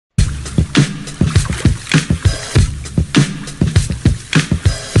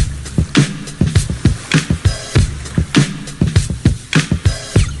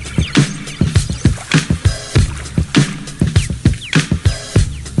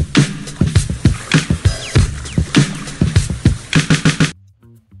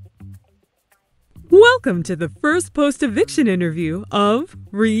Welcome to the first post-eviction interview of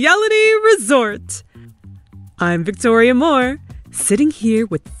Reality Resort. I'm Victoria Moore, sitting here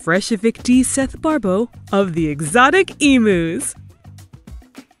with fresh evictee Seth Barbo of the Exotic Emus.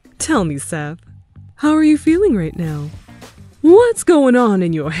 Tell me, Seth, how are you feeling right now? What's going on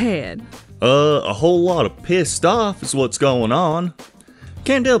in your head? A whole lot of pissed off is what's going on.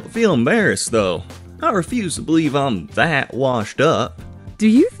 Can't help but feel embarrassed, though. I refuse to believe I'm that washed up. Do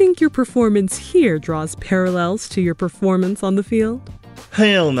you think your performance here draws parallels to your performance on the field?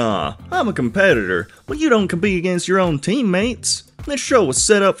 Hell nah. I'm a competitor, but you don't compete against your own teammates. This show was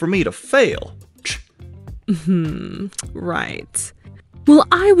set up for me to fail. Right. Well,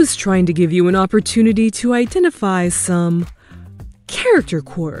 I was trying to give you an opportunity to identify some character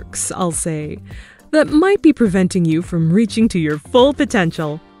quirks, I'll say, that might be preventing you from reaching to your full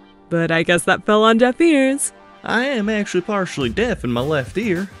potential. But I guess that fell on deaf ears. I am actually partially deaf in my left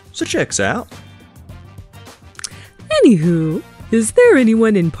ear, so check's out. Anywho, is there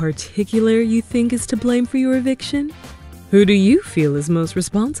anyone in particular you think is to blame for your eviction? Who do you feel is most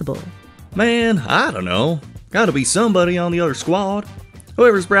responsible? Man, I don't know. Gotta be somebody on the other squad.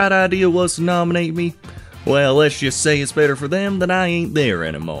 Whoever's bright idea was to nominate me, well, let's just say it's better for them that I ain't there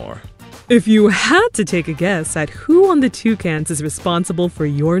anymore. If you had to take a guess at who on the Toucans is responsible for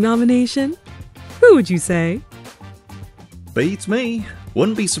your nomination, who would you say? Beats me.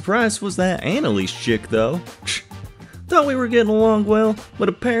 Wouldn't be surprised if it was that Annalise chick, though. Thought we were getting along well, but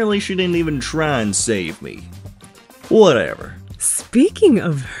apparently she didn't even try and save me. Whatever. Speaking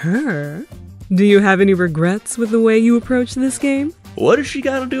of her, do you have any regrets with the way you approached this game? What does she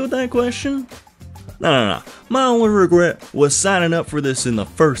got to do with that question? No. My only regret was signing up for this in the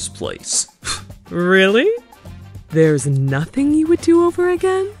first place. Really? There's nothing you would do over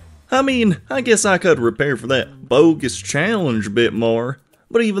again? I mean, I guess I could prepare for that bogus challenge a bit more,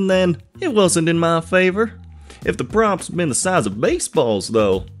 but even then, it wasn't in my favor. If the props had been the size of baseballs,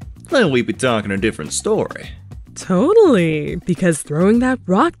 though, then we'd be talking a different story. Totally, because throwing that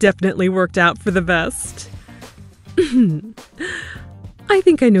rock definitely worked out for the best. I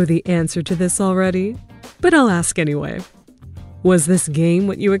think I know the answer to this already, but I'll ask anyway. Was this game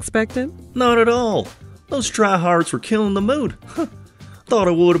what you expected? Not at all. Those tryhards were killing the mood. Thought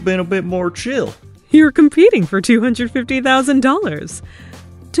it would have been a bit more chill. You're competing for $250,000.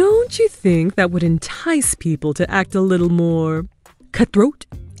 Don't you think that would entice people to act a little more cutthroat?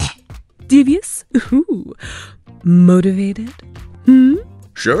 Devious? Ooh. Motivated?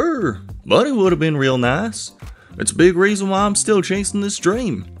 Sure, but it would have been real nice. It's a big reason why I'm still chasing this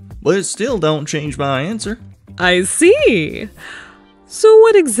dream, but it still don't change my answer. I see. So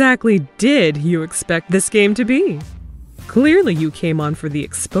what exactly did you expect this game to be? Clearly you came on for the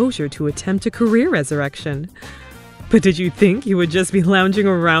exposure to attempt a career resurrection. But did you think you would just be lounging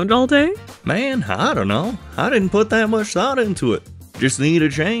around all day? Man, I don't know. I didn't put that much thought into it. Just need a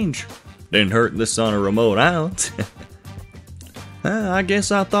change. Didn't hurt this on a remote island. I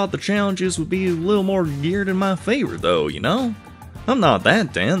guess I thought the challenges would be a little more geared in my favor though, you know? I'm not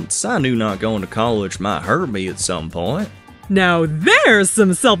that dense. I knew not going to college might hurt me at some point. Now there's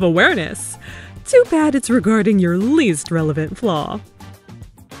some self-awareness. Too bad it's regarding your least relevant flaw.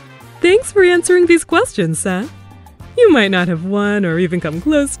 Thanks for answering these questions, Seth. You might not have won or even come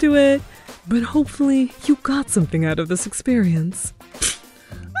close to it, but hopefully you got something out of this experience.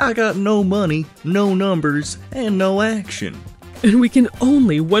 I got no money, no numbers, and no action. And we can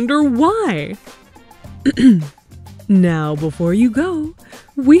only wonder why. Now, before you go,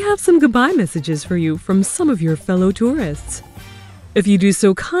 we have some goodbye messages for you from some of your fellow tourists. If you do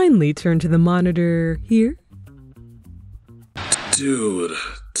so kindly turn to the monitor here. Dude,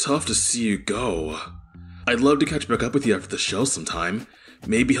 tough to see you go. I'd love to catch back up with you after the show sometime.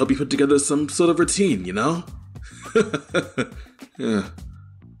 Maybe help you put together some sort of routine, you know? Yeah.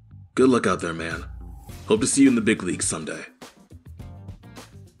 Good luck out there, man. Hope to see you in the big leagues someday.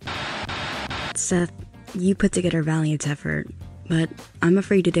 Seth, you put together a valiant effort, but I'm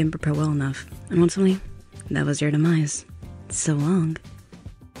afraid you didn't prepare well enough. And ultimately, that was your demise. So long.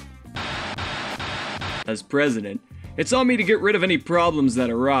 As president, it's on me to get rid of any problems that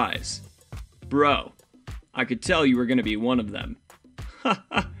arise. Bro, I could tell you were gonna be one of them.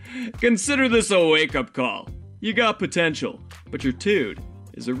 Consider this a wake-up call. You got potential, but your dude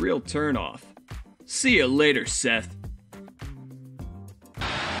is a real turnoff. See you later, Seth.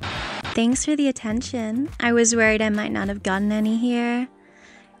 Thanks for the attention. I was worried I might not have gotten any here.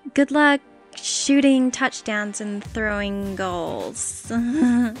 Good luck shooting touchdowns and throwing goals.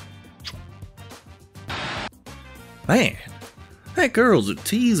 Man, that girl's a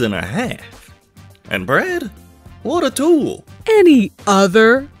tease and a half. And Brad, what a tool. Any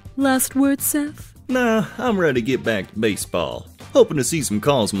other last words, Seth? Nah, I'm ready to get back to baseball. Hoping to see some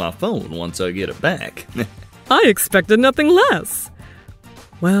calls on my phone once I get it back. I expected nothing less.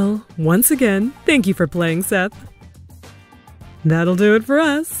 Well, once again, thank you for playing, Seth. That'll do it for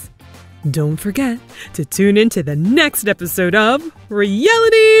us. Don't forget to tune in to the next episode of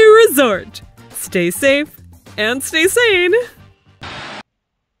Reality Resort. Stay safe and stay sane.